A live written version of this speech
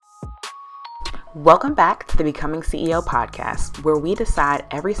Welcome back to the Becoming CEO podcast, where we decide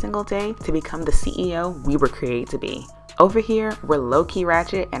every single day to become the CEO we were created to be. Over here, we're low-key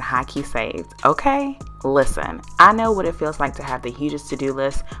ratchet and high-key saved, okay? Listen, I know what it feels like to have the hugest to-do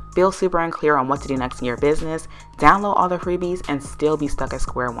list, feel super unclear on what to do next in your business, download all the freebies, and still be stuck at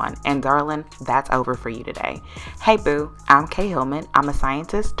square one. And darling, that's over for you today. Hey boo, I'm Kay Hillman. I'm a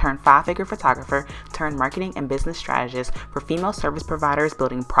scientist turned five-figure photographer turned marketing and business strategist for female service providers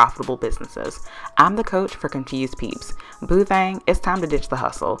building profitable businesses. I'm the coach for confused peeps. Boo thang, it's time to ditch the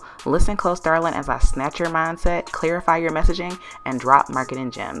hustle. Listen close, darling, as I snatch your mindset, clarify your messaging, and drop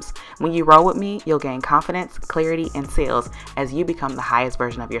marketing gems. When you roll with me, you'll gain confidence, clarity, and sales as you become the highest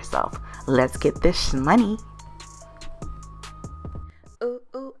version of yourself. Let's get this money.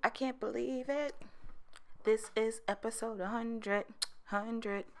 Ooh, I can't believe it. This is episode 100.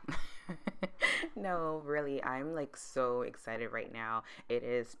 No, really, I'm like so excited right now. It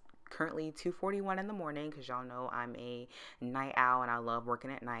is currently 2:41 in the morning because y'all know I'm a night owl and I love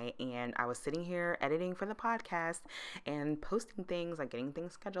working at night, and I was sitting here editing for the podcast and posting things, like getting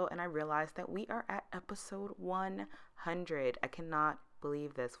things scheduled, and I realized that we are at episode 100. I cannot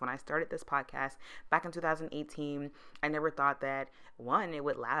believe this. When I started this podcast back in 2018, I never thought that it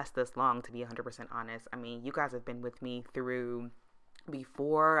would last this long, to be 100% honest. I mean, you guys have been with me through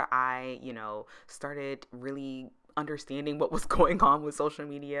before I, started really understanding what was going on with social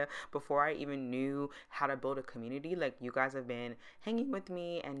media, before I even knew how to build a community. Like, you guys have been hanging with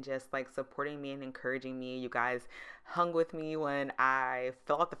me and just like supporting me and encouraging me. You guys hung with me when I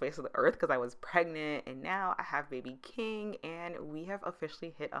fell off the face of the earth because I was pregnant, and now I have baby King, and we have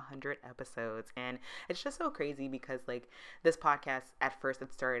officially hit 100 episodes. And it's just so crazy because like this podcast, at first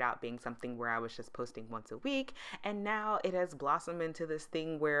it started out being something where I was just posting once a week, and now it has blossomed into this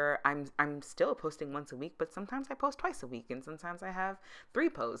thing where I'm still posting once a week, but sometimes I post twice a week, and sometimes I have 3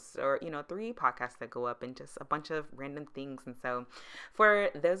 posts or 3 podcasts that go up and just a bunch of random things. And so for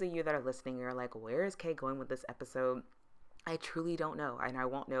those of you that are listening, you're like, where is Kay going with this episode? I truly don't know, and I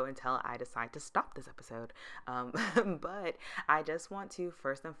won't know until I decide to stop this episode. But I just want to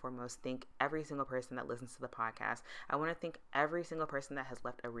first and foremost thank every single person that listens to the podcast. I want to thank every single person that has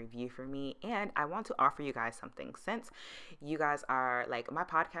left a review for me, and I want to offer you guys something. Since you guys are like my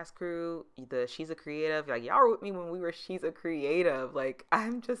podcast crew, the She's a Creative, like y'all were with me when we were She's a Creative. Like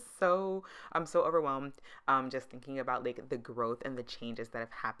I'm so overwhelmed just thinking about like the growth and the changes that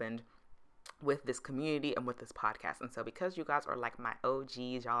have happened with this community and with this podcast. And so because you guys are like my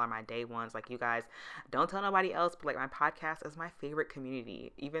OGs, y'all are my day ones, like you guys don't tell nobody else, but like my podcast is my favorite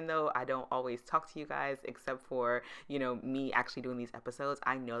community. Even though I don't always talk to you guys except for, me actually doing these episodes,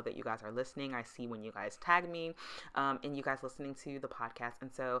 I know that you guys are listening. I see when you guys tag me and you guys listening to the podcast.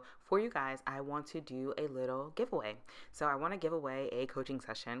 And so for you guys, I want to do a little giveaway. So I want to give away a coaching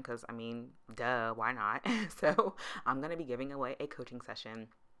session because duh, why not? So I'm going to be giving away a coaching session.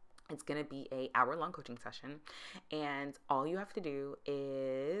 It's going to be an hour-long coaching session, and all you have to do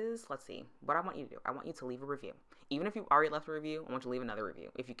is, let's see, what I want you to do. I want you to leave a review. Even if you've already left a review, I want you to leave another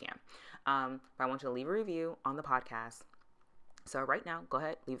review if you can. But I want you to leave a review on the podcast. So right now, go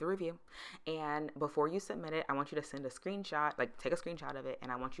ahead, leave the review. And before you submit it, I want you to send a screenshot, like take a screenshot of it,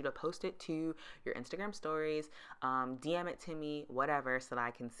 and I want you to post it to your Instagram stories, DM it to me, whatever, so that I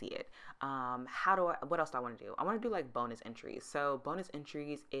can see it. What else do I want to do? I want to do like bonus entries. So bonus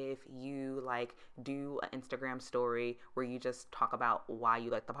entries, if you like do an Instagram story where you just talk about why you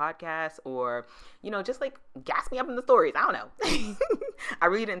like the podcast, or, just like gas me up in the stories. I don't know. I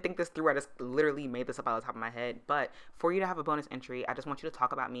really didn't think this through. I just literally made this up out of the top of my head. But for you to have a bonus entry, I just want you to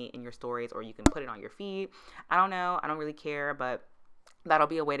talk about me in your stories, or you can put it on your feed. I don't know. I don't really care, but that'll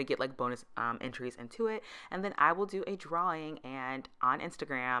be a way to get like bonus entries into it. And then I will do a drawing, and on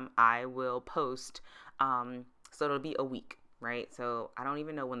Instagram, I will post. So it'll be a week. Right? So I don't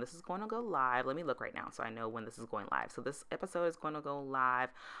even know when this is going to go live. Let me look right now so I know when this is going live. So this episode is going to go live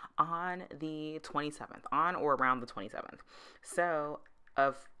on the 27th, on or around the 27th. So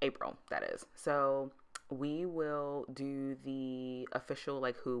of April, that is. So we will do the official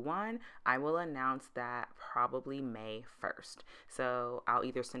like who won. I will announce that probably May 1st. So I'll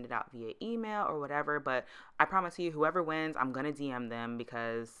either send it out via email or whatever, but I promise you, whoever wins, I'm going to DM them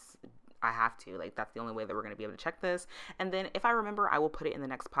because I have to. Like, that's the only way that we're going to be able to check this. And then if I remember, I will put it in the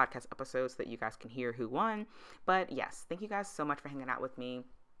next podcast episode so that you guys can hear who won. But yes, thank you guys so much for hanging out with me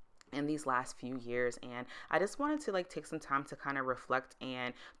in these last few years. And I just wanted to like take some time to kind of reflect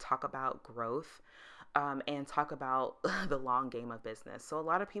and talk about growth and talk about the long game of business. So a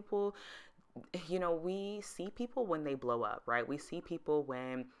lot of people, we see people when they blow up, right? We see people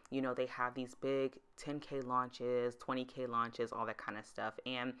when, they have these big 10K launches, 20K launches, all that kind of stuff.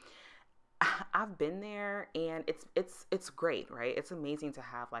 And I've been there, and it's great, right? It's amazing to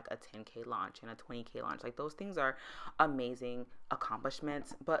have like a 10K launch and a 20K launch. Like those things are amazing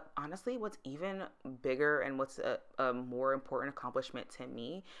accomplishments. But honestly, what's even bigger and what's a more important accomplishment to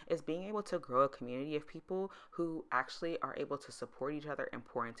me is being able to grow a community of people who actually are able to support each other and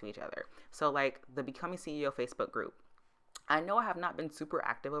pour into each other. So like the Becoming CEO Facebook group, I know I have not been super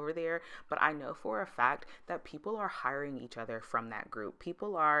active over there, but I know for a fact that people are hiring each other from that group.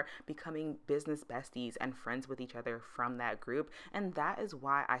 People are becoming business besties and friends with each other from that group. And that is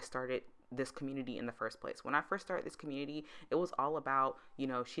why I started this community in the first place. When I first started this community, it was all about,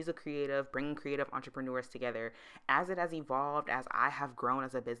 she's a creative, bringing creative entrepreneurs together. As it has evolved, as I have grown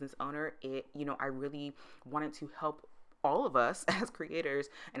as a business owner, I really wanted to help all of us as creators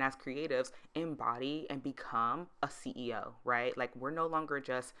and as creatives embody and become a CEO, right? Like we're no longer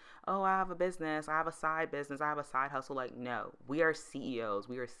just, oh, I have a business, I have a side business, I have a side hustle. Like, no, we are CEOs.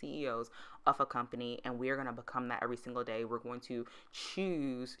 We are CEOs of a company, and we are going to become that every single day. We're going to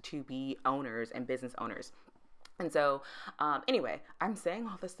choose to be owners and business owners. And so, anyway, I'm saying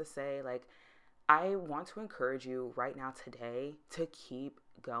all this to say, like, I want to encourage you right now today to keep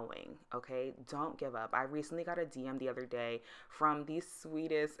going, okay? Don't give up. I recently got a DM the other day from the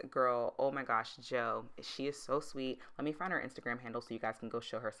sweetest girl. Oh my gosh, Joe. She is so sweet. Let me find her Instagram handle so you guys can go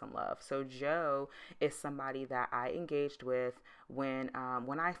show her some love. So Joe is somebody that I engaged with when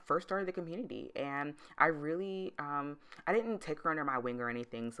I first started the community, and I really I didn't take her under my wing or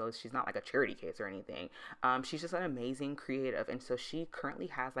anything, so she's not like a charity case or anything. She's just an amazing creative, and so she currently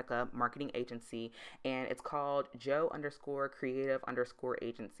has like a marketing agency, and it's called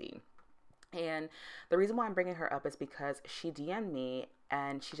Joe_creative_agency. And the reason why I'm bringing her up is because she DM'd me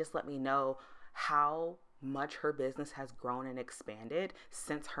and she just let me know how much her business has grown and expanded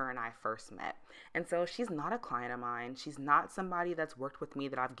since her and I first met. And so she's not a client of mine. She's not somebody that's worked with me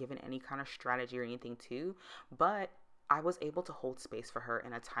that I've given any kind of strategy or anything to, but I was able to hold space for her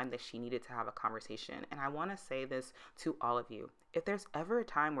in a time that she needed to have a conversation. And I want to say this to all of you. If there's ever a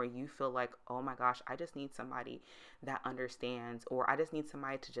time where you feel like, oh my gosh, I just need somebody that understands, or I just need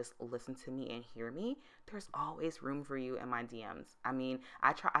somebody to just listen to me and hear me, there's always room for you in my DMs. I mean,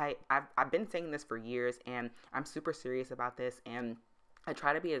 I've been saying this for years, and I'm super serious about this, and I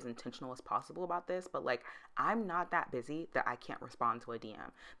try to be as intentional as possible about this, but like, I'm not that busy that I can't respond to a DM,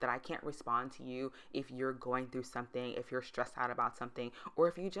 that I can't respond to you if you're going through something, if you're stressed out about something, or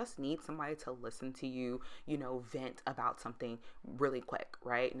if you just need somebody to listen to you, vent about something really quick,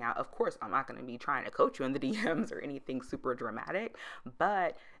 right? Now, of course, I'm not going to be trying to coach you in the DMs or anything super dramatic,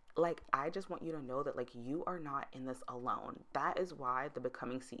 but like, I just want you to know that like, you are not in this alone. That is why the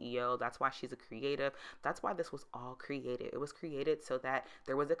Becoming CEO, that's why she's a creative. That's why this was all created. It was created so that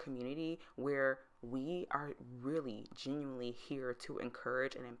there was a community where we are really genuinely here to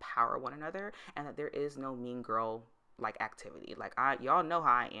encourage and empower one another, and that there is no mean girl like activity. Like, y'all know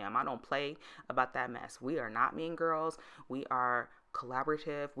how I am. I don't play about that mess. We are not mean girls. We are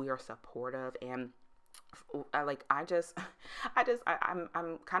collaborative. We are supportive, and I'm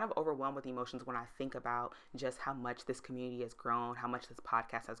kind of overwhelmed with emotions when I think about just how much this community has grown, how much this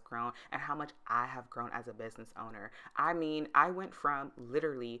podcast has grown, and how much I have grown as a business owner. I mean, I went from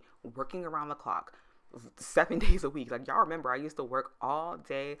literally working around the clock 7 days a week. Like, y'all remember, I used to work all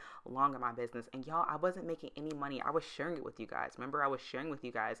day long in my business, and y'all, I wasn't making any money. I was sharing it with you guys. Remember, I was sharing with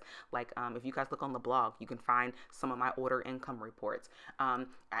you guys, like, if you guys look on the blog, you can find some of my older income reports,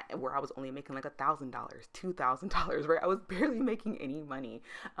 where I was only making like $1,000, $2,000, right? I was barely making any money,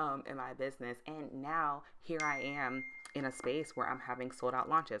 in my business. And now here I am in a space where I'm having sold out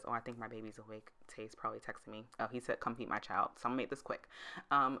launches. Oh, I think my baby's awake. Tay's probably texting me. Oh, he said, come feed my child. So I'm gonna make this quick.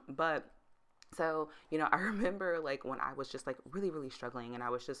 So, I remember like when I was just like really, really struggling, and I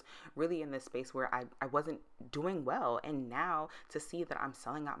was just really in this space where I wasn't doing well. And now to see that I'm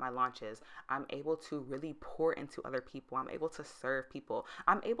selling out my launches, I'm able to really pour into other people. I'm able to serve people.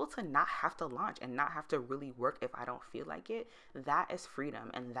 I'm able to not have to launch and not have to really work if I don't feel like it. That is freedom.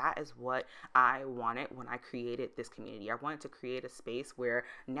 And that is what I wanted when I created this community. I wanted to create a space where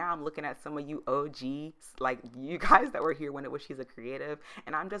now I'm looking at some of you OGs, like you guys that were here when it was She's a Creative,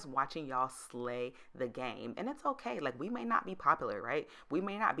 and I'm just watching y'all slay the game. And it's okay. Like, we may not be popular, right? We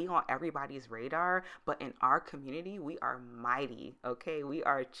may not be on everybody's radar, but in our community, we are mighty, okay? We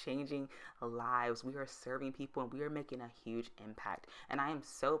are changing lives. We are serving people, and we are making a huge impact. And I am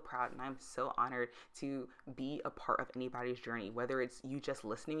so proud, and I'm so honored to be a part of anybody's journey, whether it's you just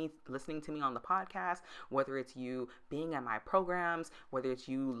listening to me on the podcast, whether it's you being in my programs, whether it's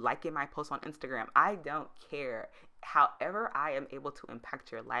you liking my posts on Instagram. I don't care. however I am able to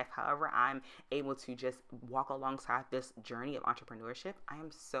impact your life, however I'm able to just walk alongside this journey of entrepreneurship, I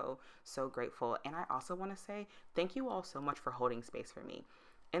am so, so grateful. And I also want to say thank you all so much for holding space for me.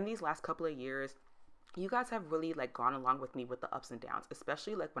 In these last couple of years, you guys have really like gone along with me with the ups and downs,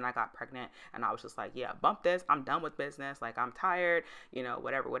 especially like when I got pregnant and I was just like, yeah, bump this. I'm done with business. Like, I'm tired,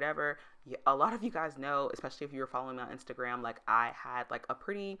 whatever. Yeah, a lot of you guys know, especially if you were following me on Instagram, like I had like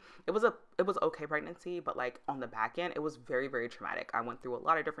it was okay pregnancy, but like on the back end, it was very, very traumatic. I went through a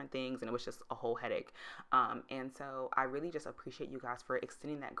lot of different things and it was just a whole headache. And so I really just appreciate you guys for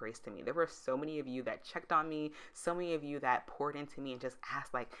extending that grace to me. There were so many of you that checked on me, so many of you that poured into me and just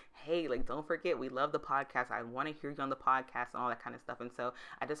asked like, hey, like, don't forget, we love the podcast. I want to hear you on the podcast and all that kind of stuff. And so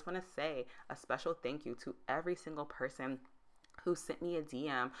I just want to say a special thank you to every single person who sent me a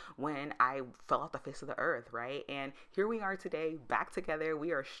DM when I fell off the face of the earth, right? And here we are today, back together.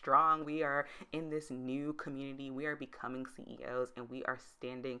 We are strong. We are in this new community. We are becoming CEOs and we are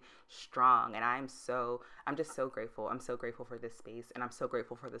standing strong. And I'm just so grateful. I'm so grateful for this space and I'm so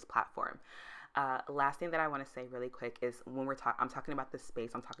grateful for this platform. Last thing that I want to say really quick is when I'm talking about this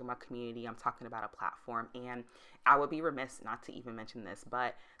space, I'm talking about community, I'm talking about a platform, and I would be remiss not to even mention this,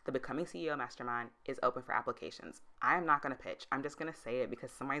 but the Becoming CEO Mastermind is open for applications. I am not going to pitch. I'm just going to say it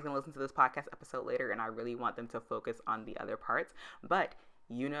because somebody's going to listen to this podcast episode later, and I really want them to focus on the other parts. But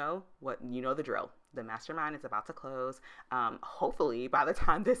you know the drill. The mastermind is about to close. Hopefully by the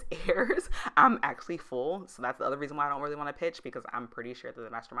time this airs, I'm actually full. So that's the other reason why I don't really want to pitch, because I'm pretty sure that the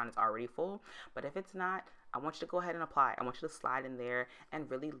mastermind is already full. But if it's not, I want you to go ahead and apply. I want you to slide in there and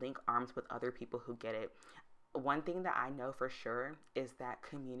really link arms with other people who get it. One thing that I know for sure is that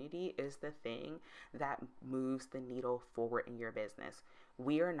community is the thing that moves the needle forward in your business.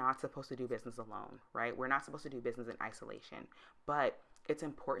 We are not supposed to do business alone, right? We're not supposed to do business in isolation, but it's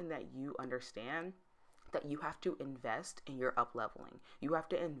important that you understand that you have to invest in your up leveling. You have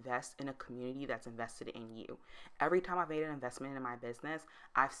to invest in a community that's invested in you. Every time I've made an investment in my business,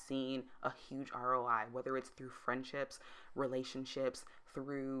 I've seen a huge ROI, whether it's through friendships, relationships,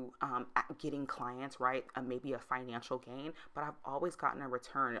 through getting clients, right? Maybe a financial gain, but I've always gotten a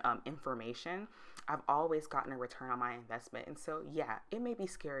return, information. I've always gotten a return on my investment. And so, yeah, it may be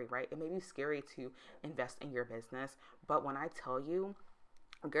scary, right? It may be scary to invest in your business, but when I tell you,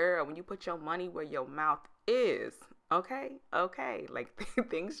 girl, when you put your money where your mouth is, okay, like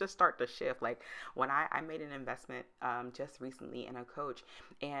things just start to shift. Like when I made an investment just recently in a coach,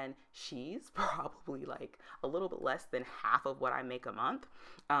 and she's probably like a little bit less than half of what I make a month.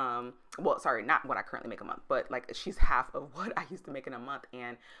 Well, sorry, not what I currently make a month, but like she's half of what I used to make in a month.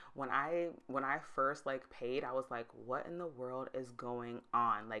 And when I first like paid, I was like, what in the world is going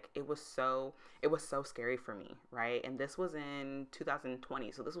on? Like it was so scary for me, right? And this was in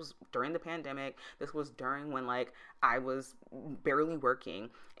 2020. So this was during the pandemic. This was during when like I was barely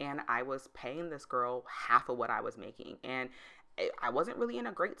working and I was paying this girl half of what I was making. And I wasn't really in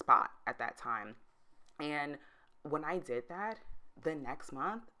a great spot at that time. And when I did that, the next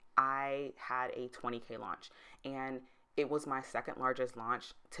month I had a 20K launch, and it was my second largest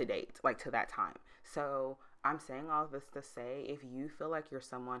launch to date, like to that time. So I'm saying all of this to say, if you feel like you're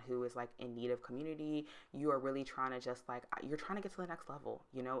someone who is like in need of community, you are really trying to just like, you're trying to get to the next level,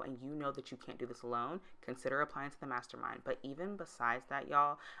 and you know that you can't do this alone, consider applying to the mastermind. But even besides that,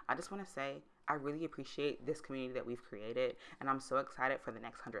 y'all, I just want to say, I really appreciate this community that we've created, and I'm so excited for the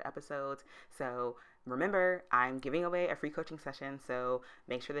next 100 episodes. So remember, I'm giving away a free coaching session, so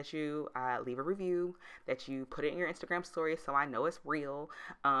make sure that you leave a review, that you put it in your Instagram story so I know it's real.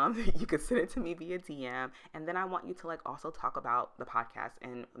 You can send it to me via DM, and then I want you to like also talk about the podcast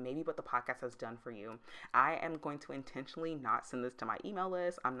and maybe what the podcast has done for you. I am going to intentionally not send this to my email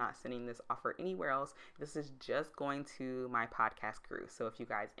list. I'm not sending this offer anywhere else. This is just going to my podcast crew. So if you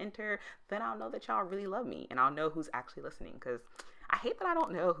guys enter, then I'll know that y'all really love me, and I'll know who's actually listening, because I hate that I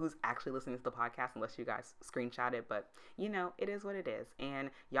don't know who's actually listening to the podcast unless you guys screenshot it, but it is what it is.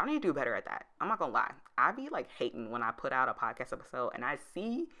 And y'all need to do better at that. I'm not gonna lie. I be like hating when I put out a podcast episode and I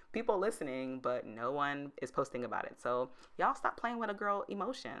see people listening, but no one is posting about it. So y'all stop playing with a girl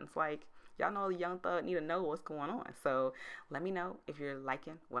emotions. Like, y'all know the Young Thug need to know what's going on. So let me know if you're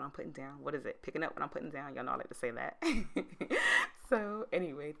liking what I'm putting down. What is it? Picking up what I'm putting down. Y'all know I like to say that. So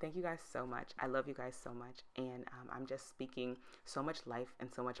anyway, thank you guys so much. I love you guys so much. And I'm just speaking so much life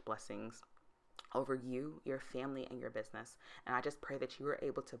and so much blessings over you, your family, and your business. And I just pray that you are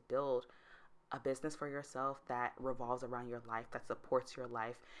able to build a business for yourself that revolves around your life, that supports your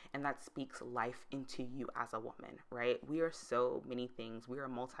life, and that speaks life into you as a woman, right? We are so many things. We are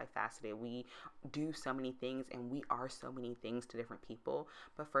multifaceted. We do so many things, and we are so many things to different people.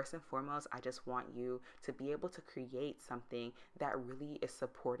 But first and foremost, I just want you to be able to create something that really is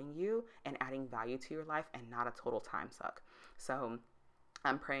supporting you and adding value to your life and not a total time suck. So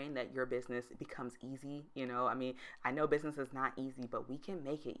I'm praying that your business becomes easy. I mean, I know business is not easy, but we can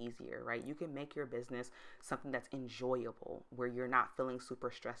make it easier, right? You can make your business something that's enjoyable where you're not feeling super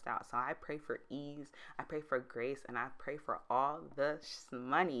stressed out. So I pray for ease, I pray for grace, and I pray for all the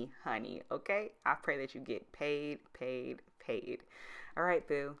money, honey. Okay? I pray that you get paid, paid, paid. All right,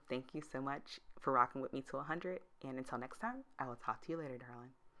 boo. Thank you so much for rocking with me to 100. And until next time, I will talk to you later,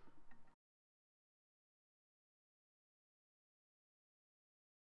 darling.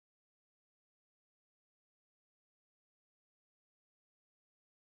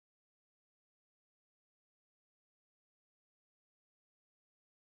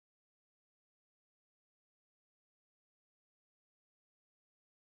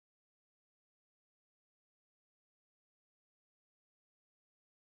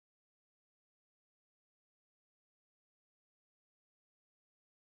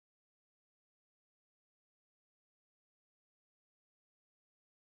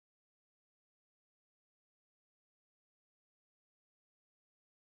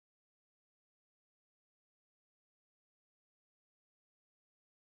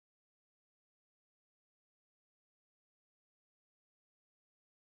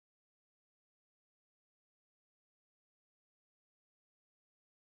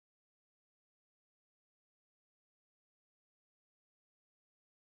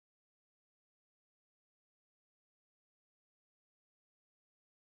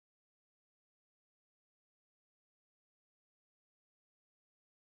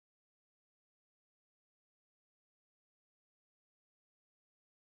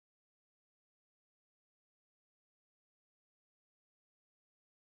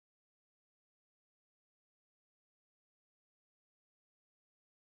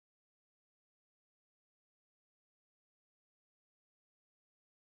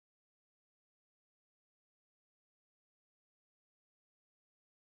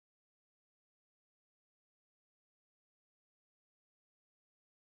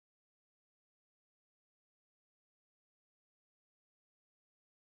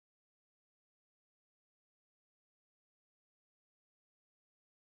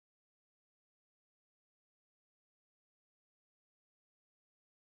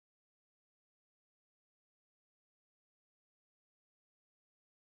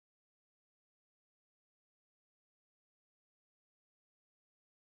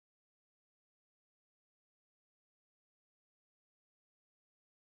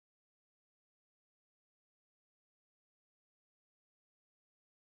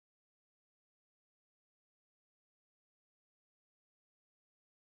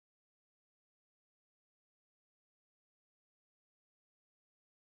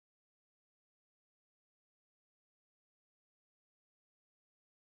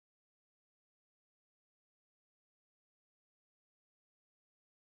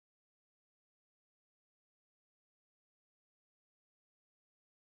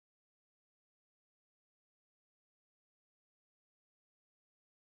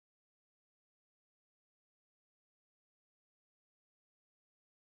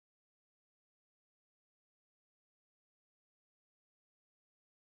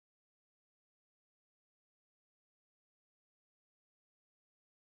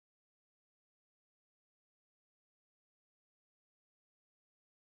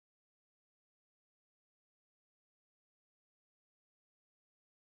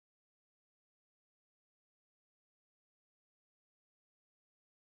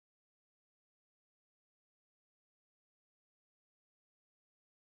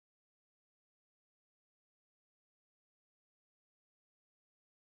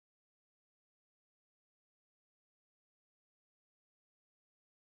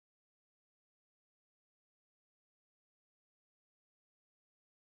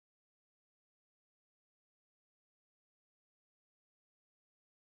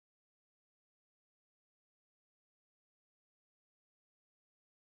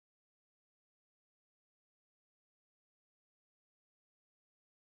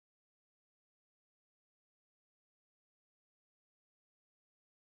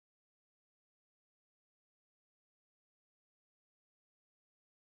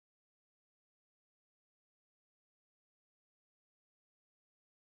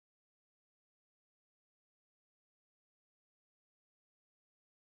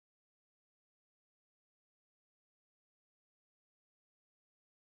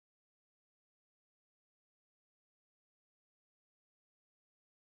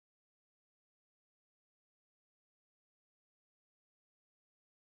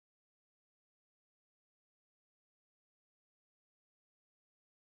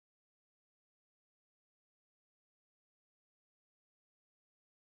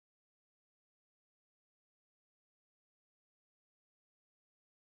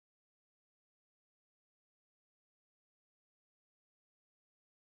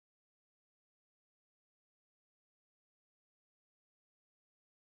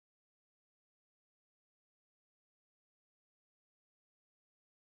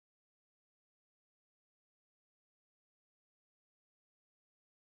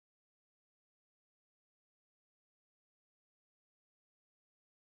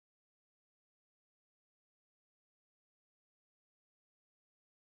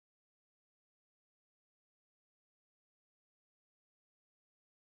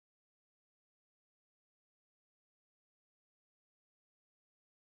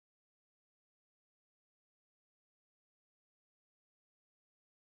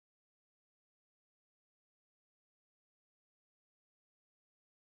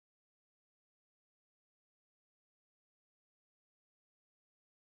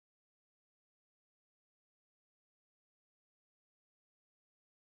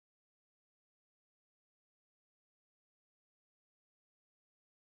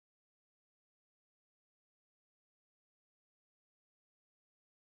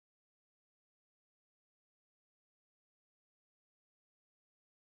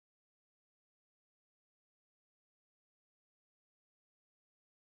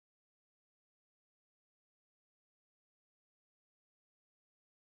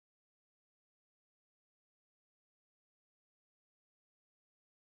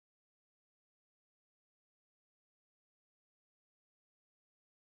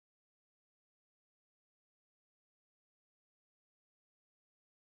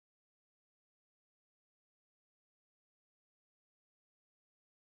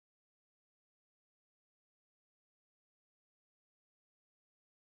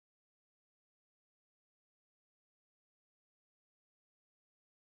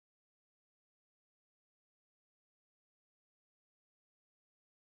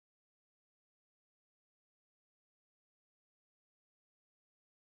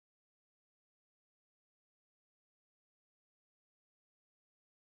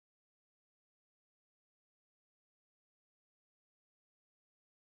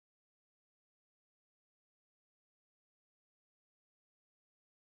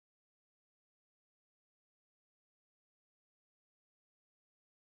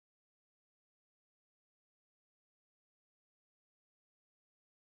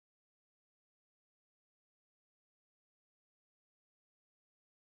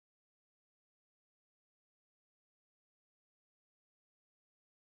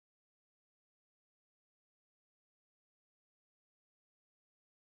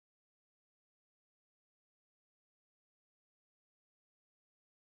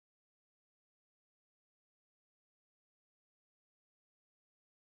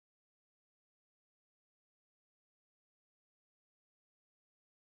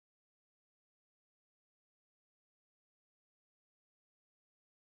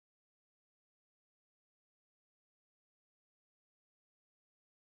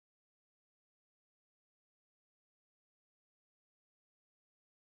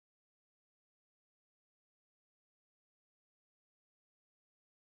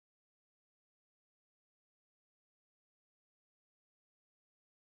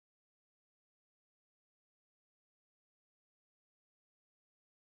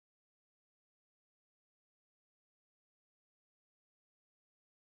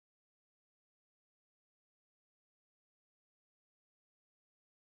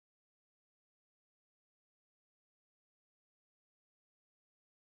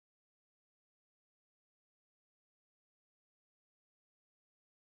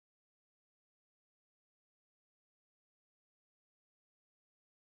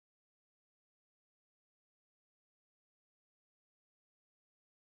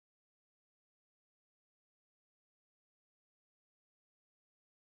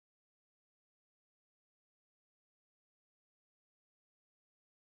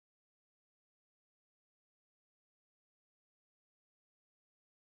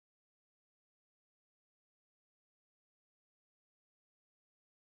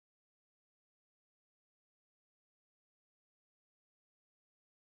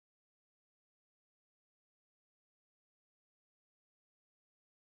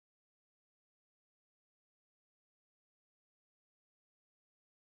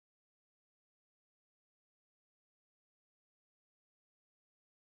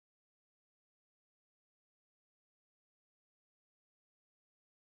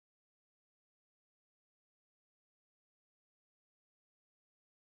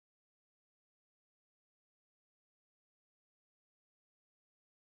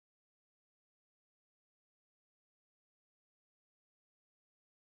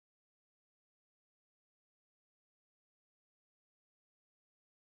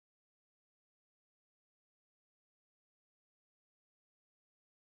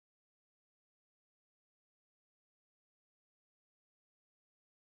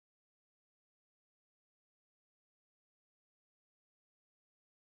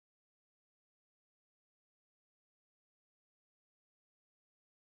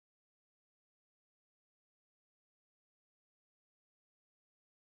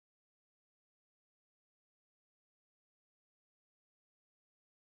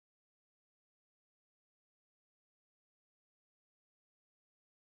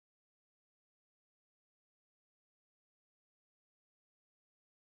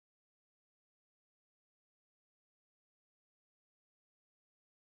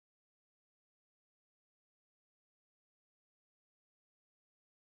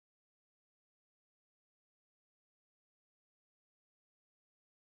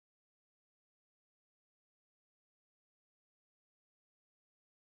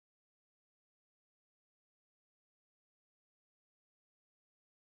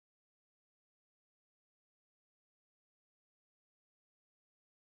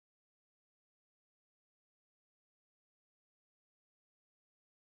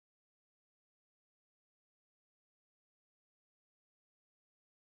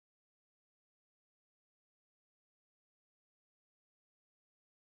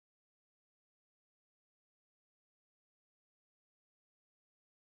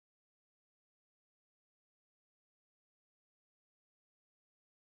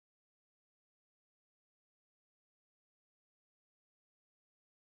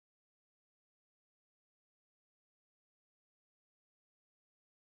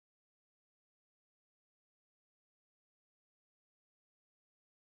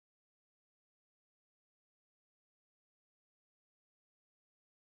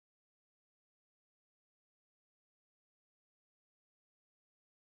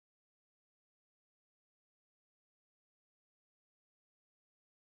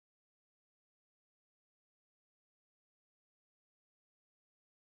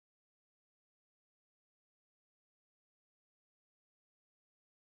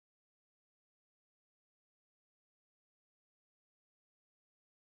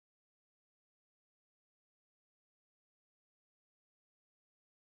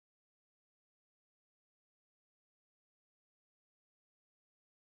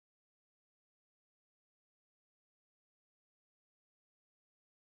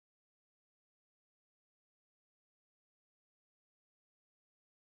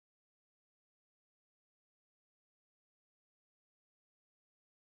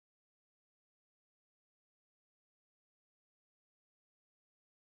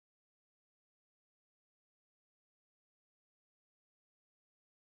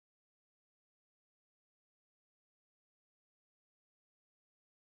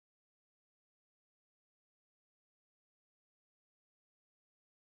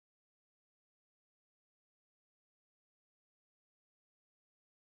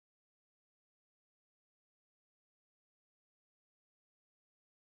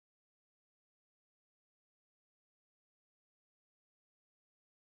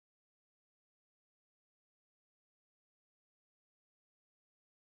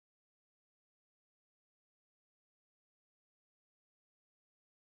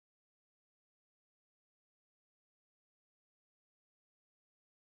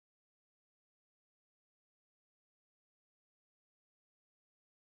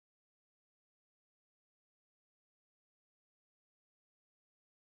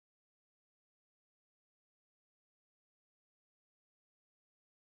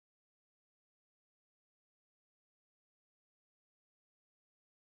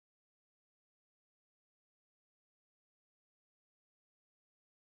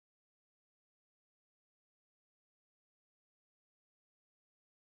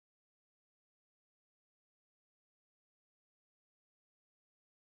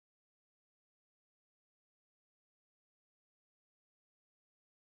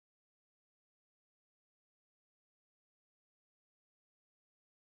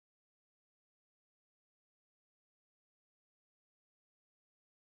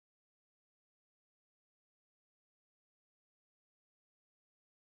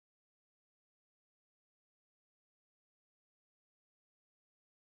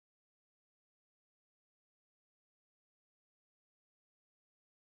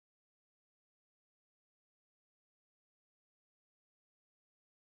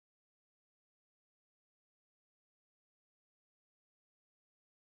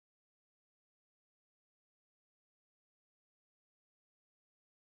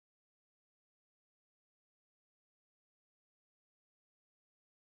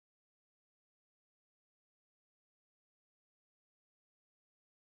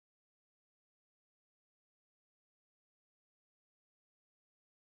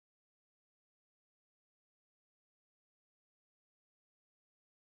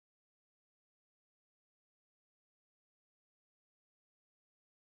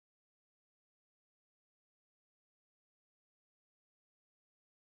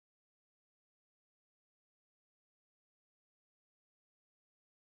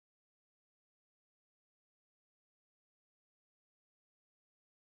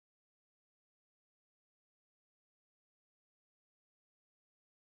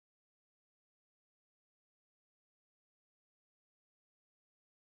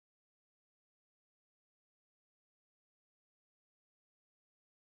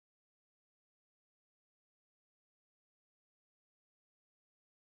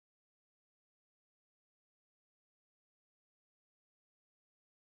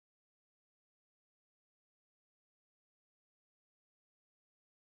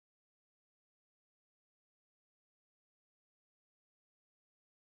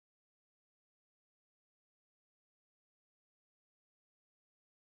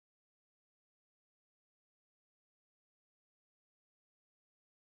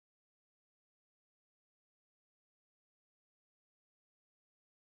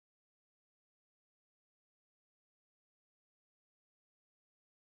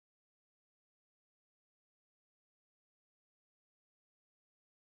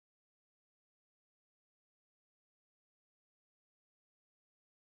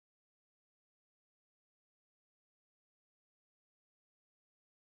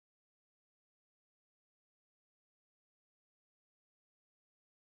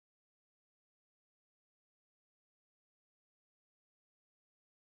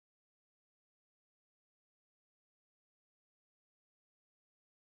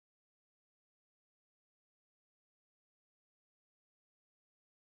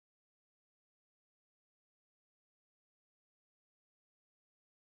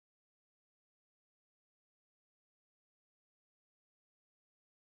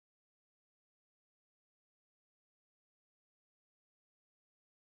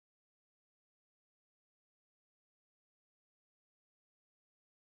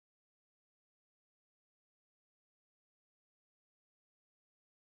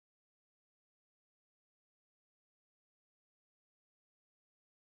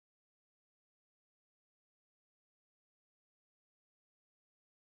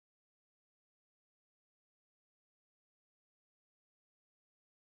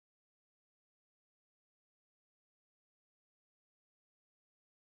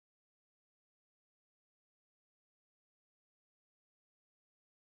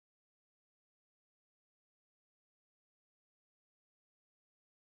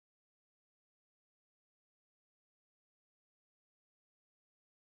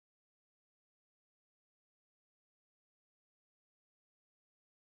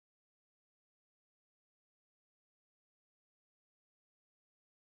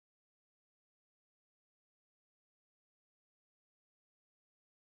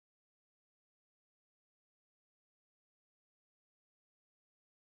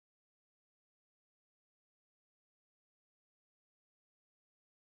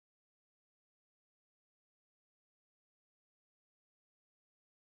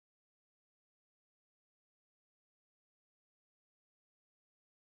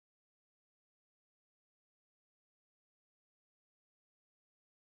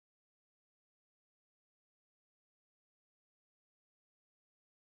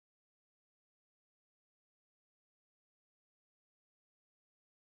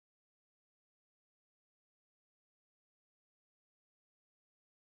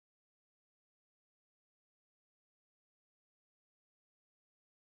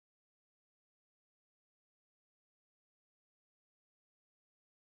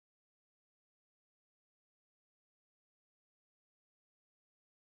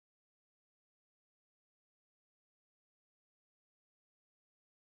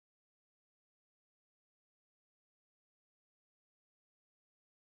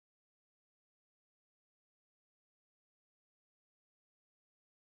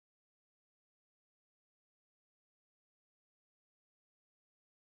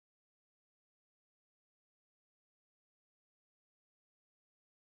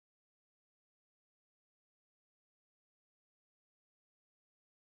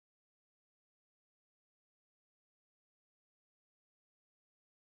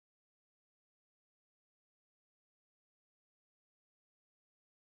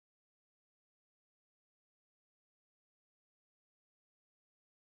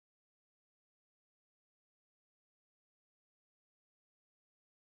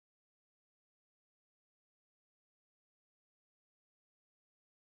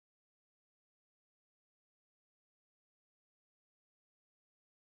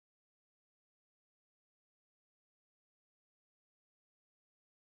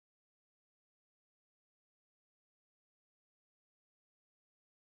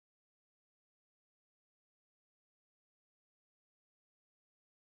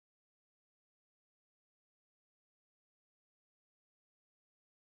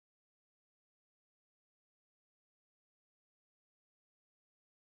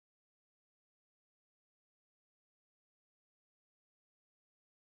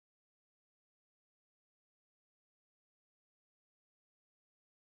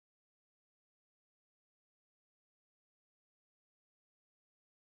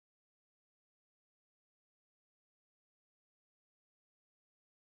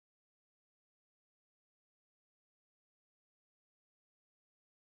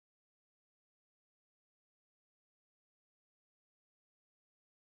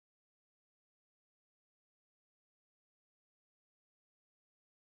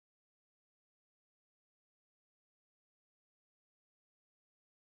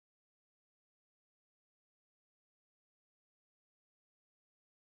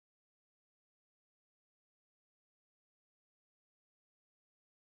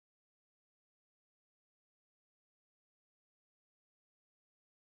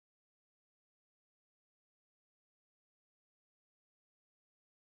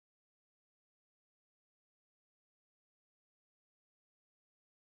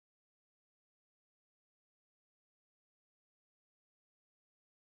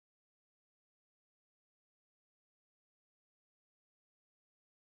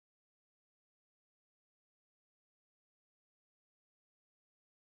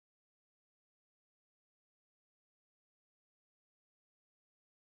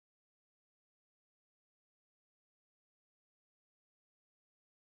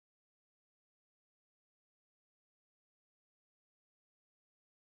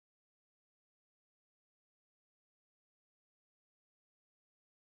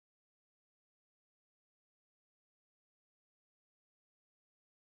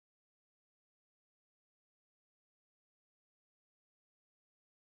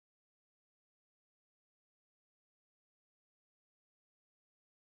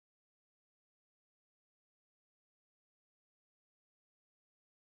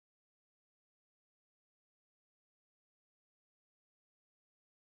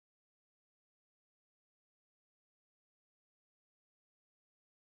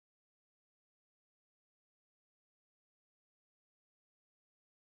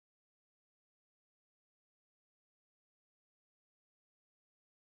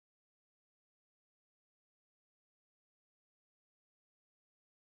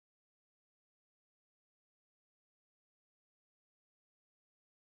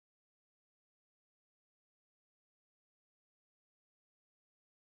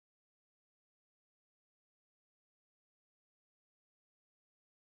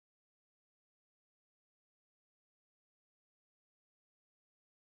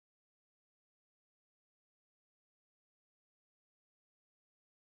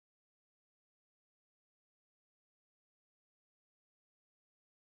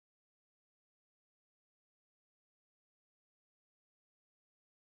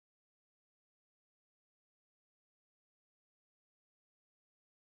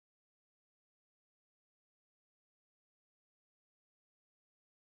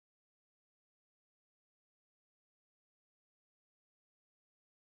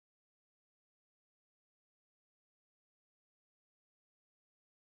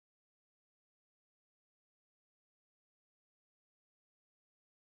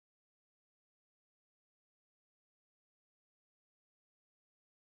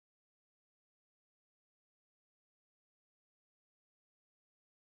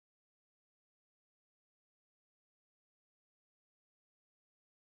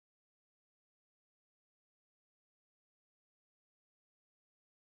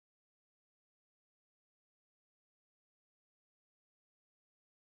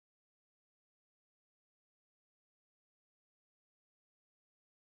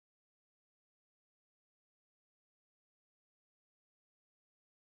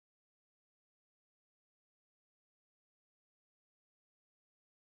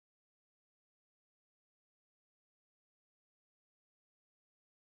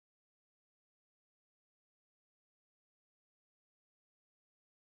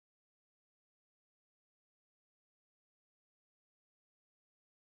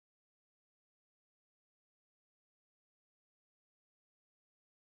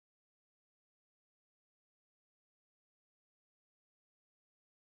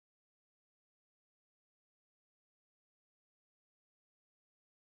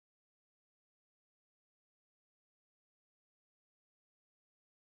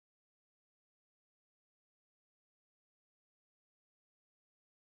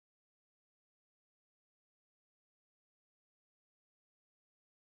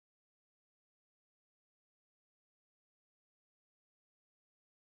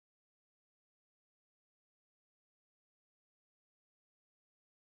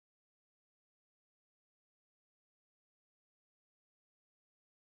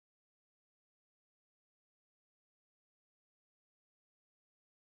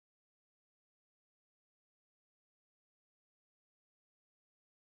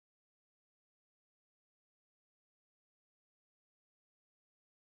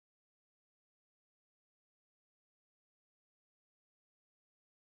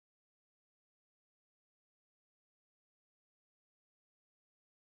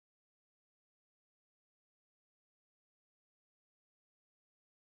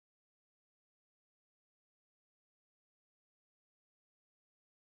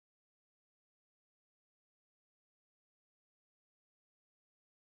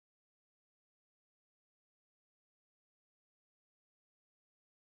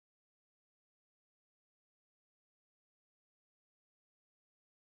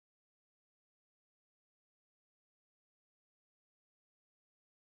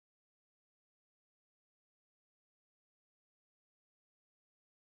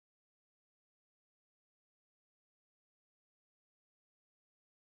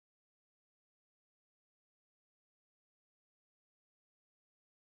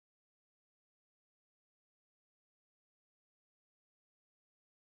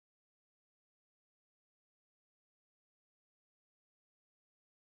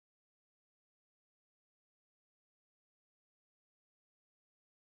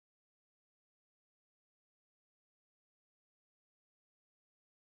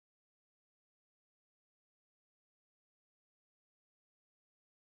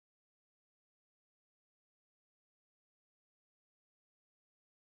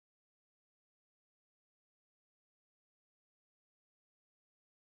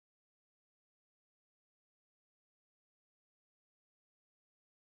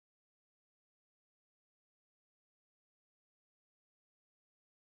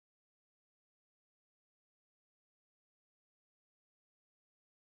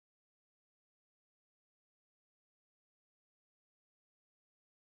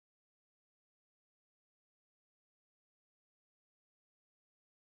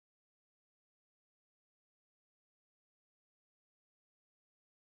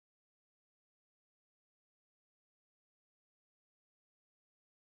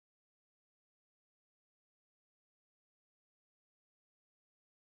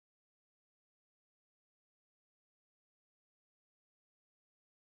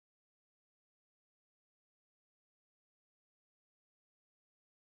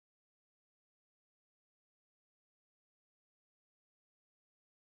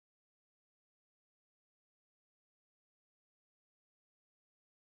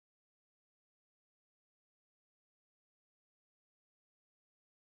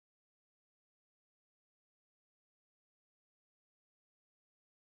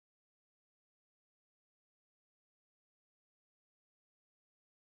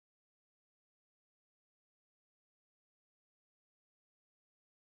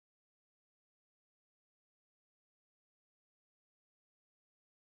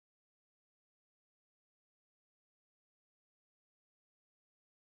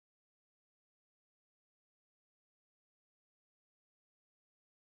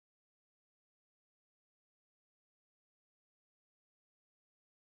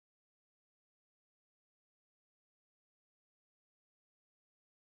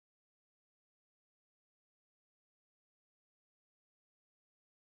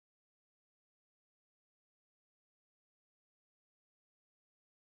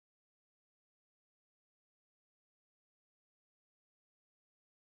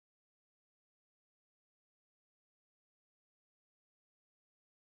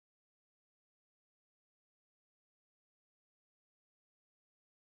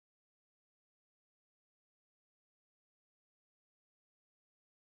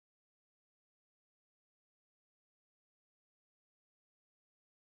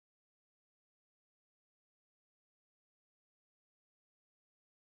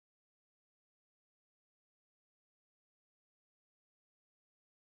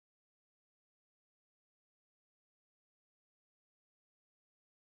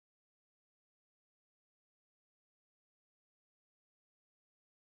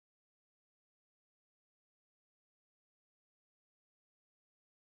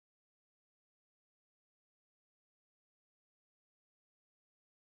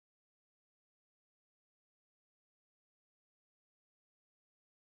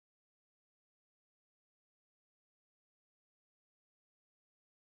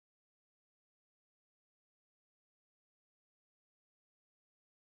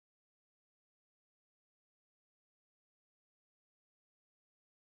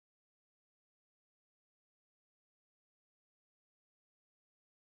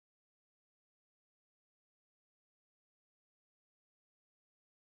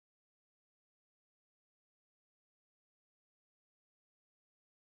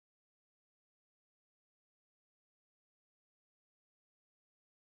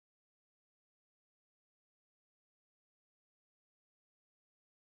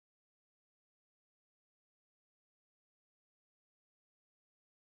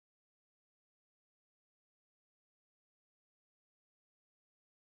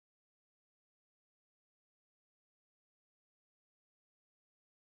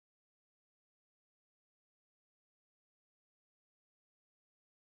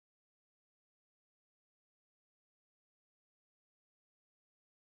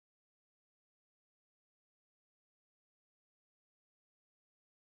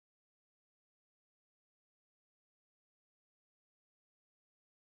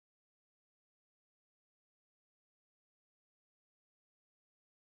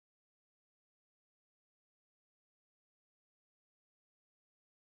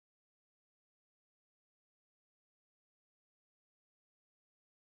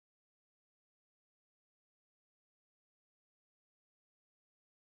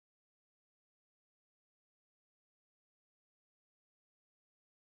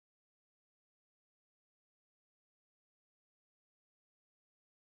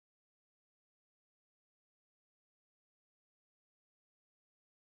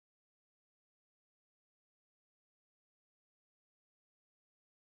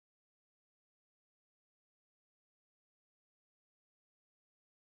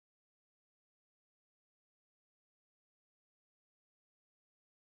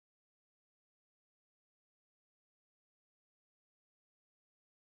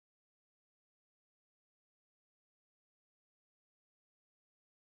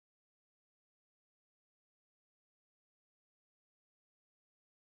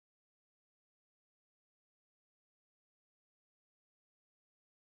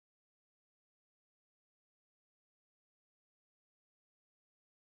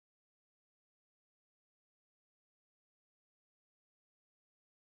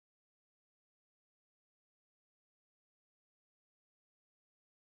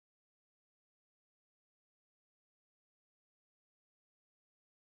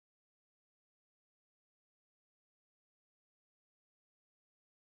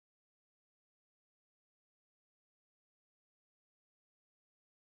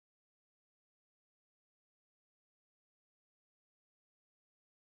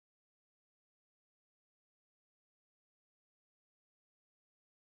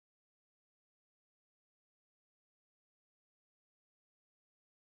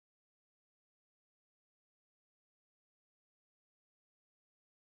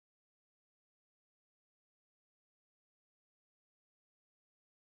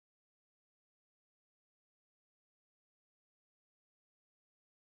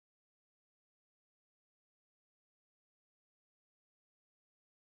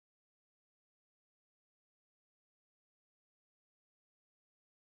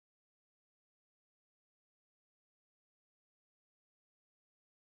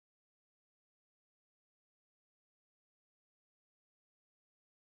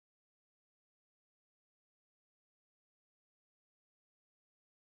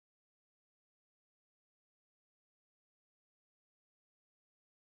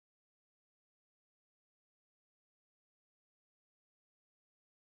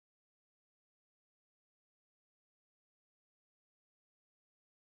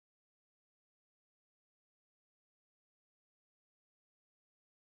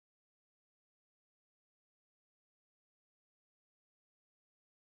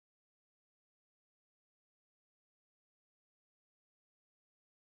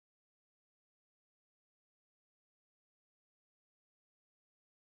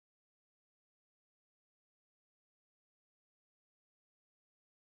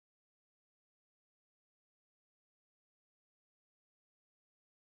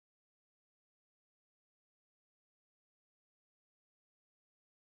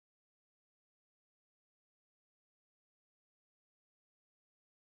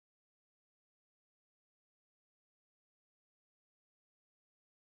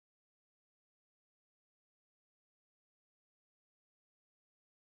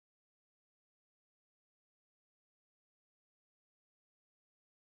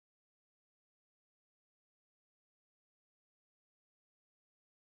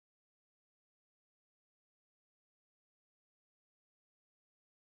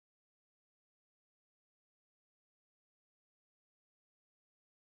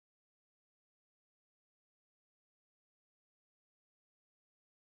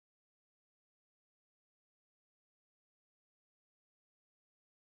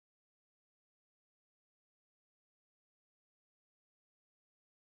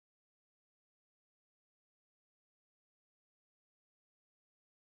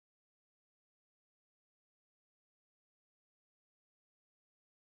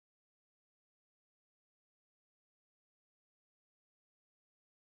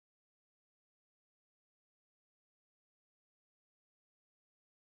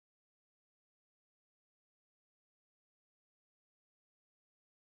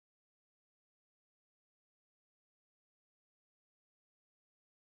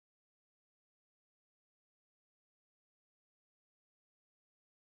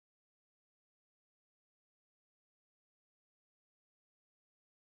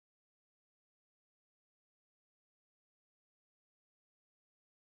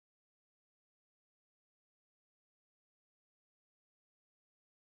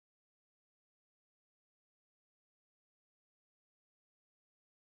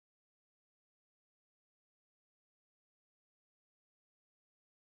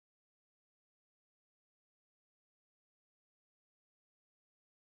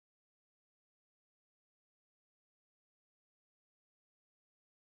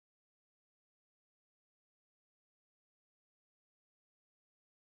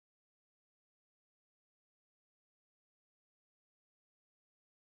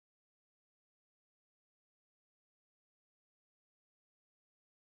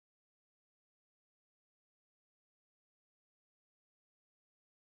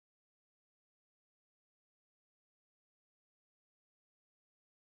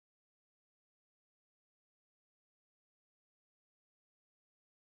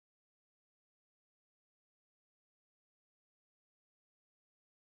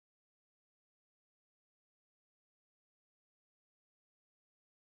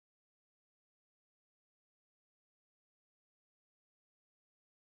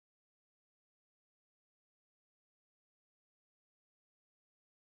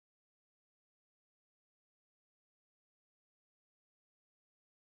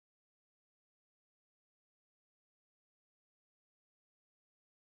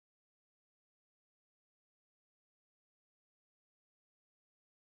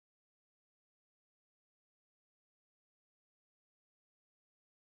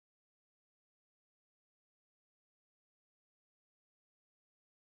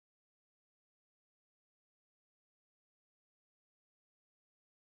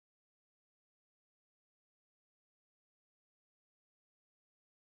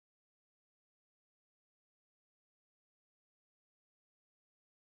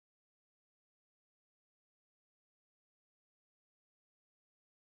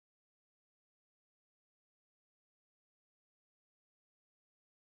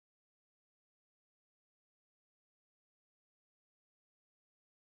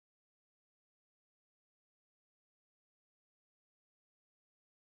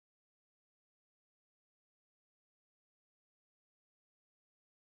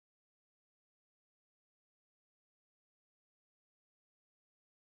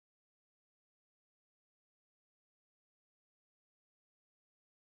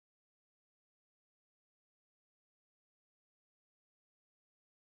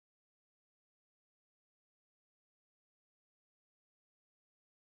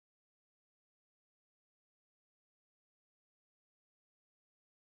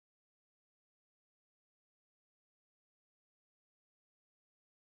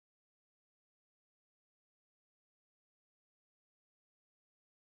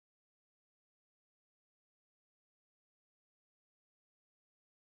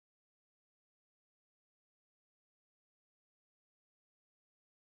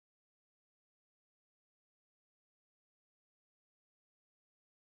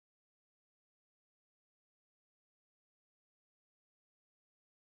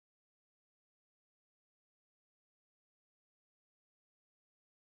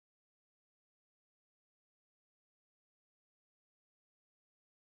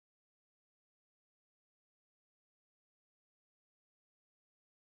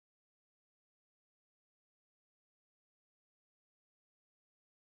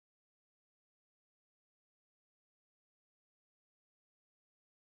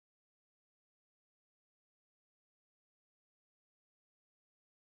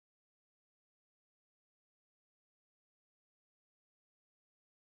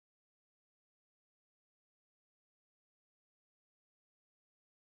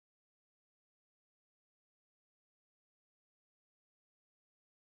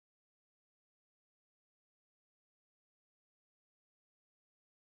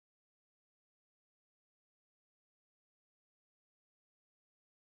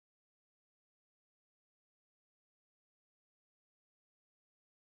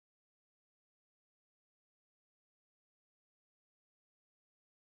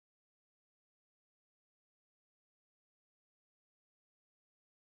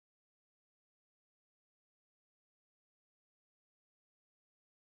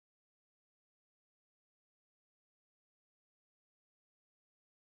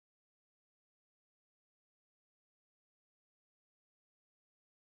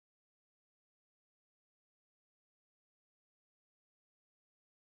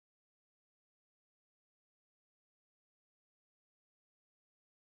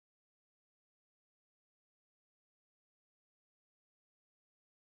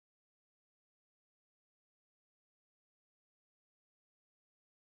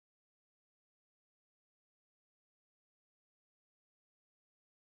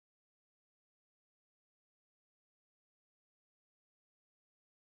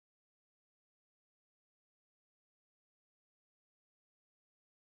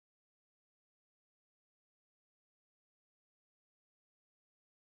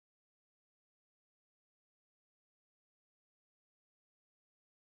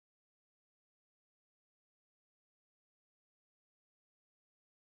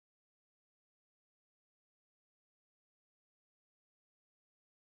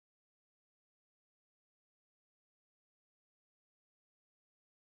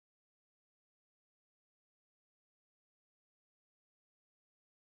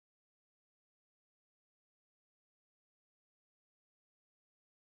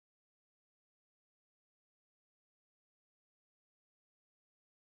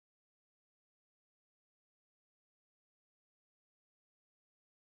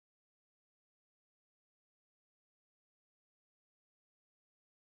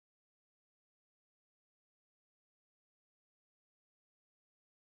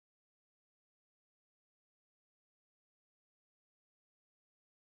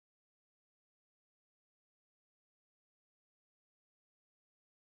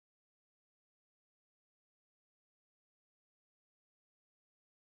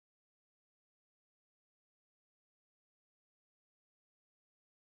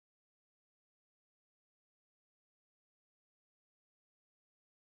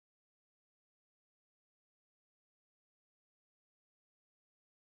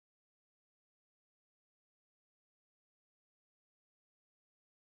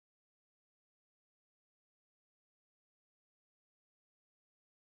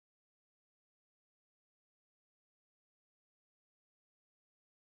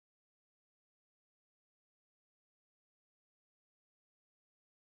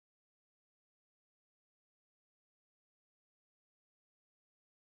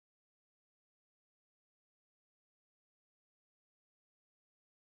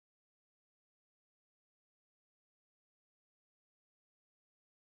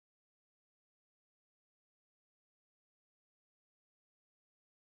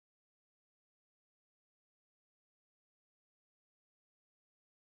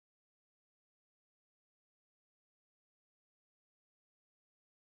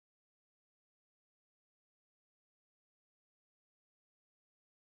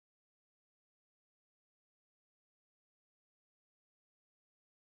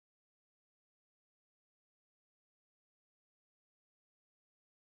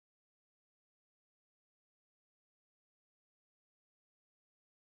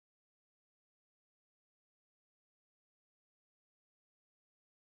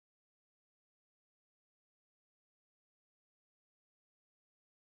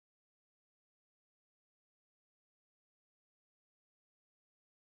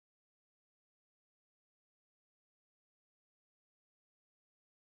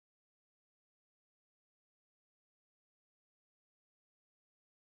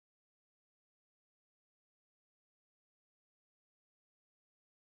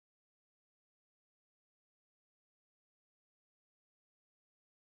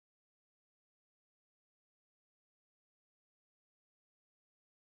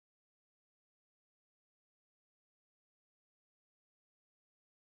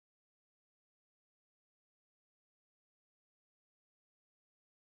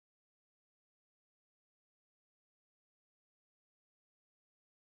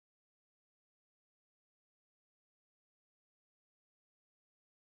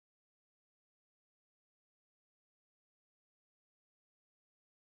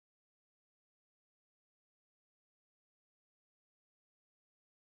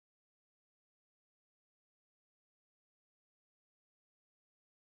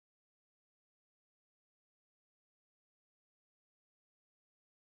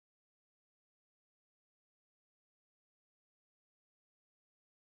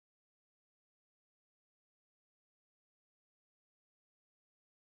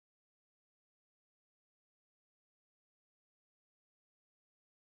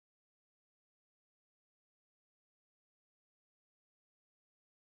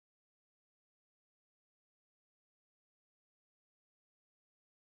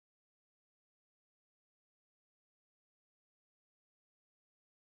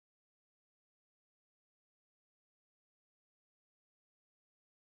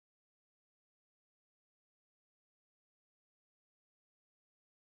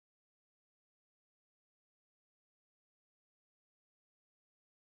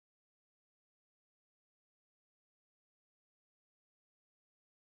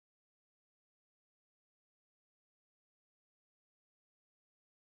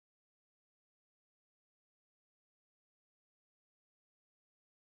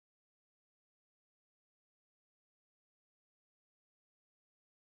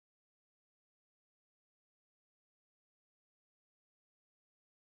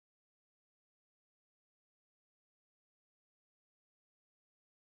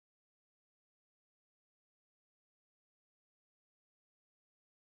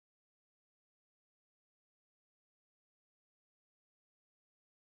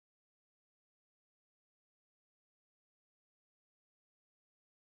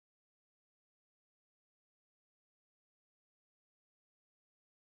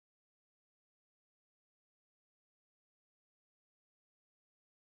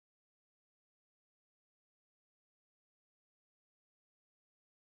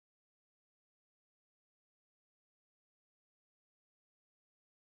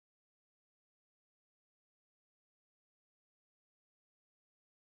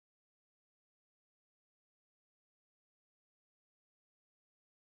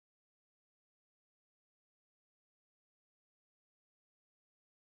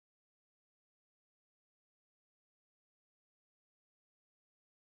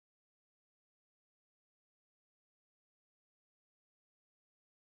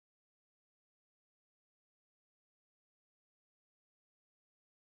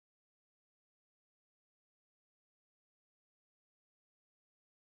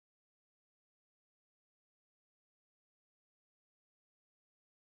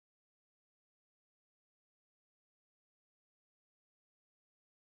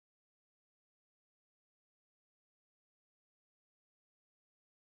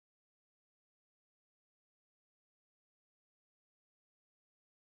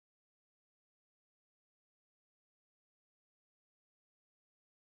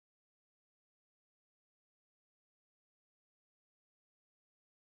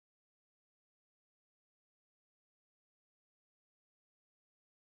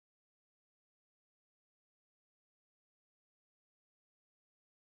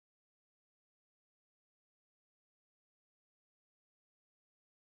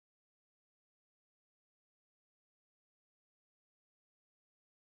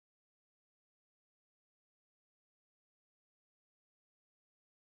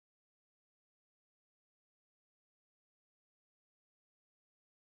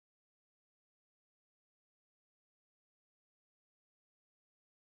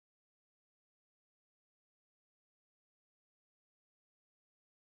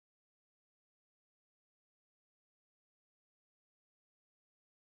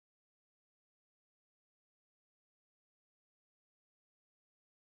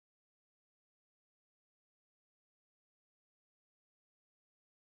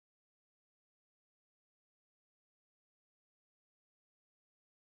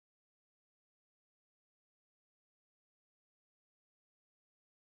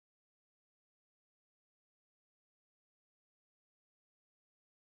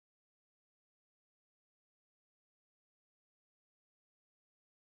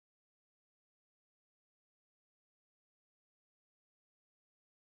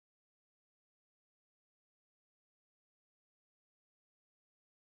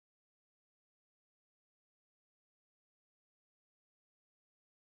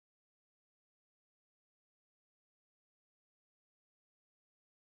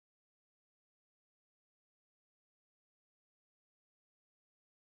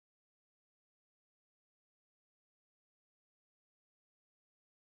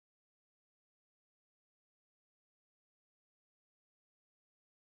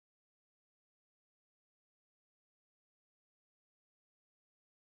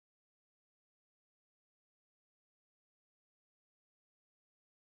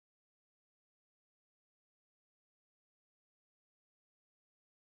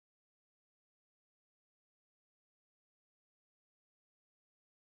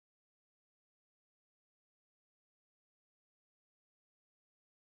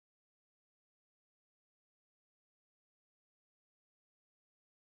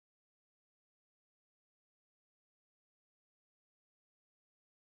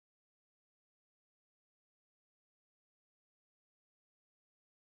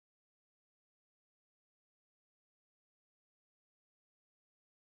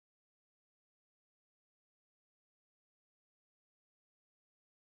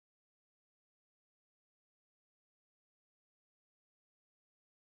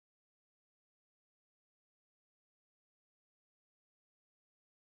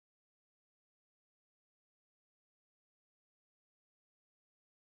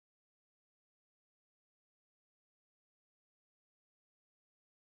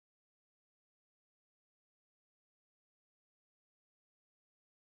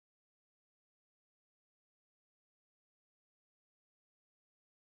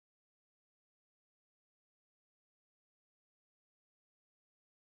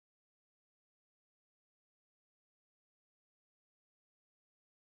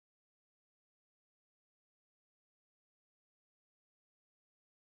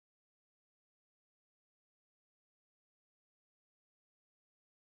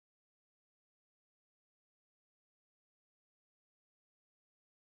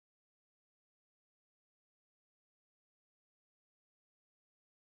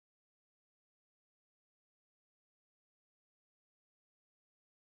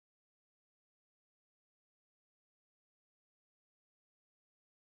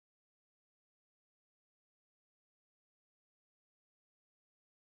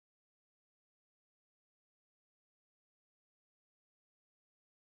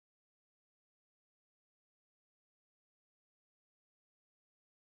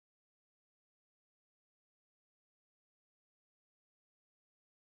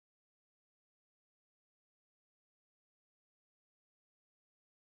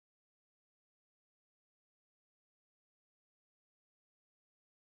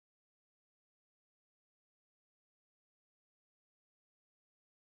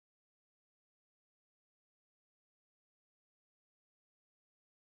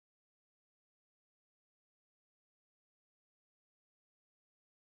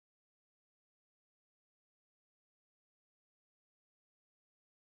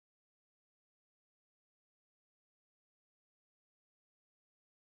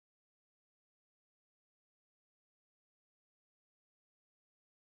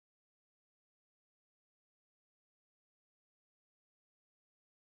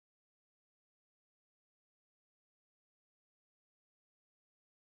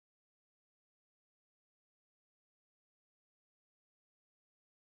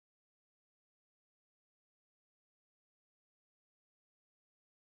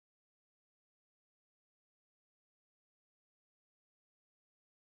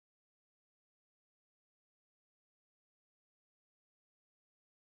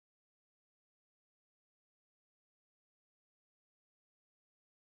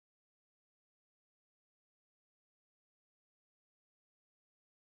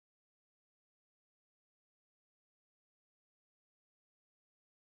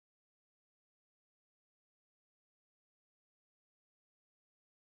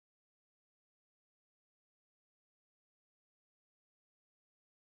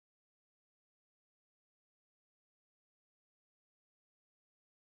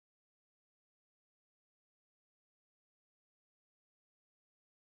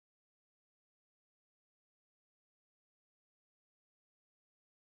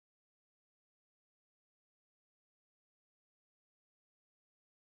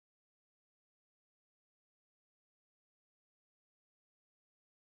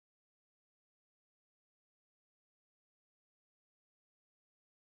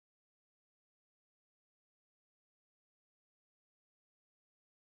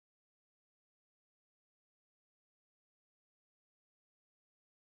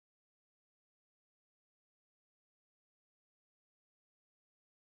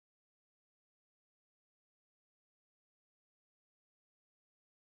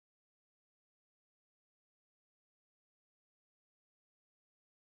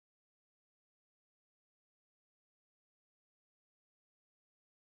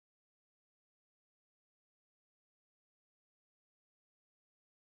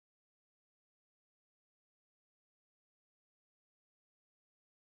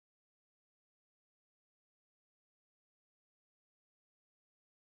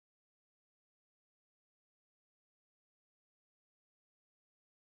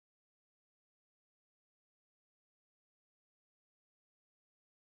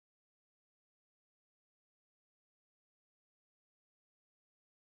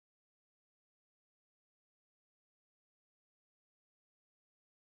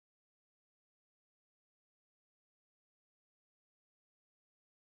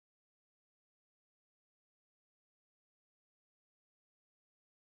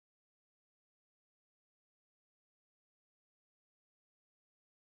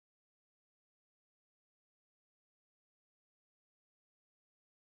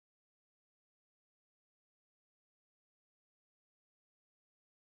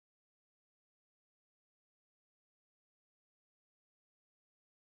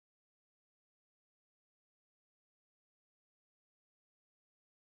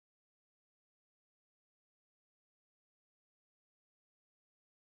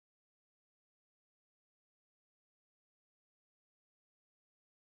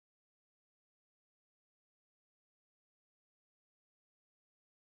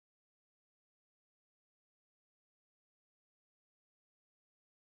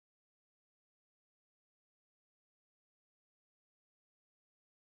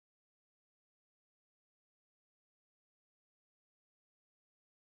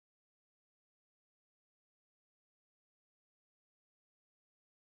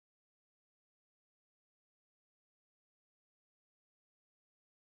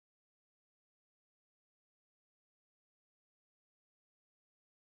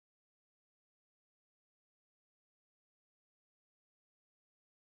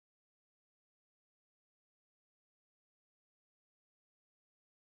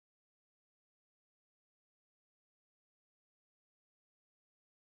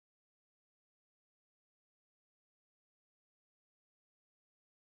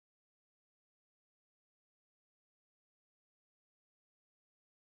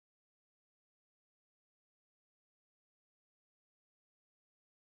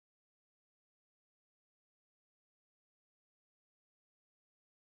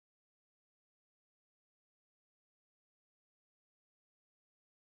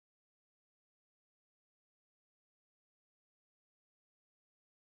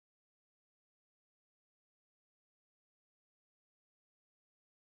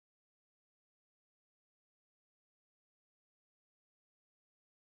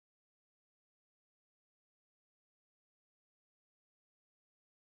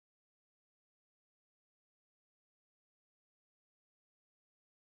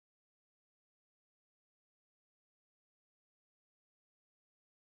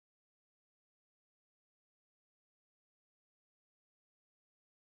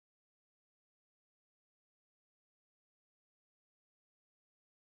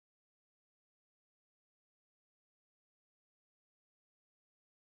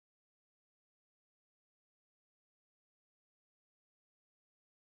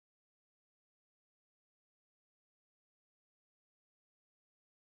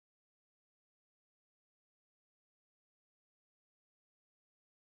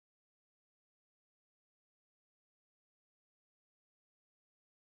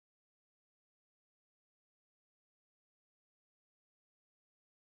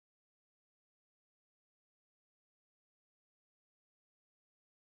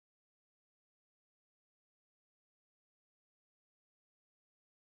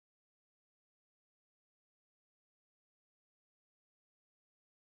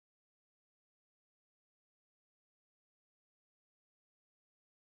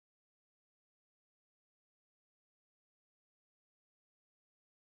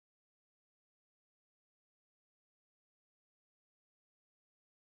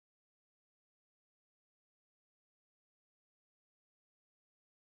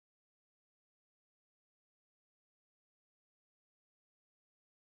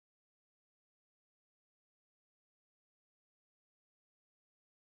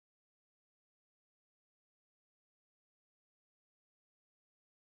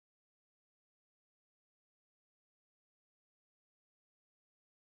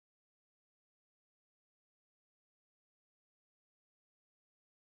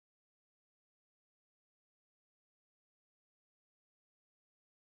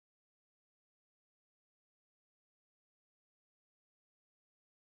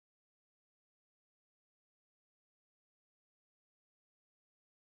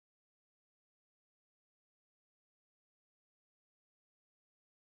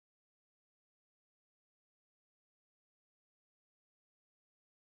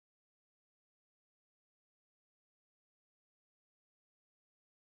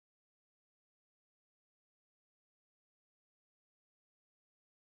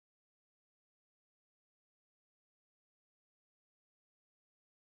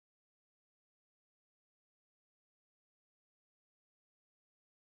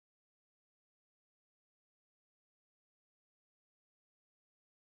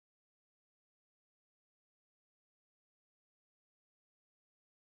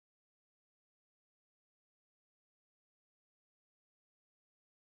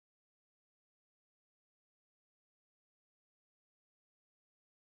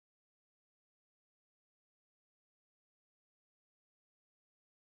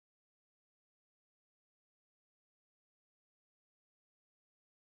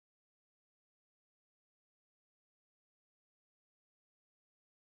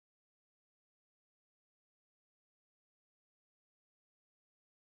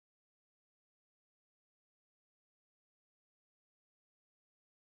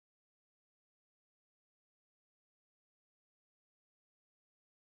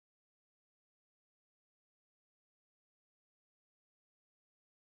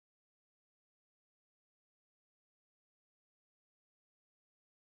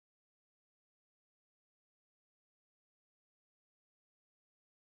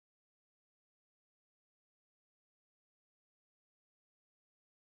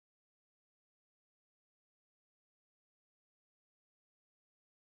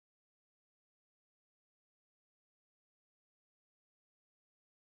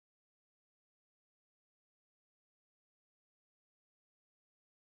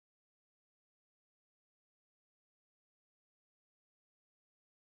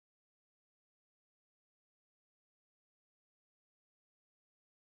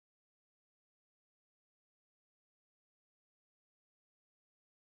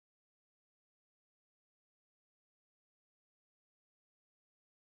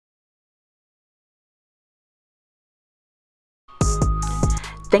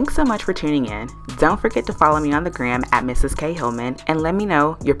 Thanks so much for tuning in. Don't forget to follow me on the gram at Mrs. K. Hillman and let me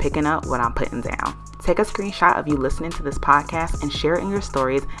know you're picking up what I'm putting down. Take a screenshot of you listening to this podcast and share it in your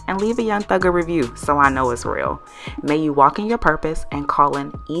stories and leave a Young Thug a review so I know it's real. May you walk in your purpose and call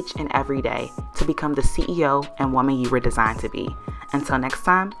in each and every day to become the CEO and woman you were designed to be. Until next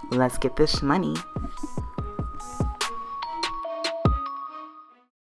time, let's get this money.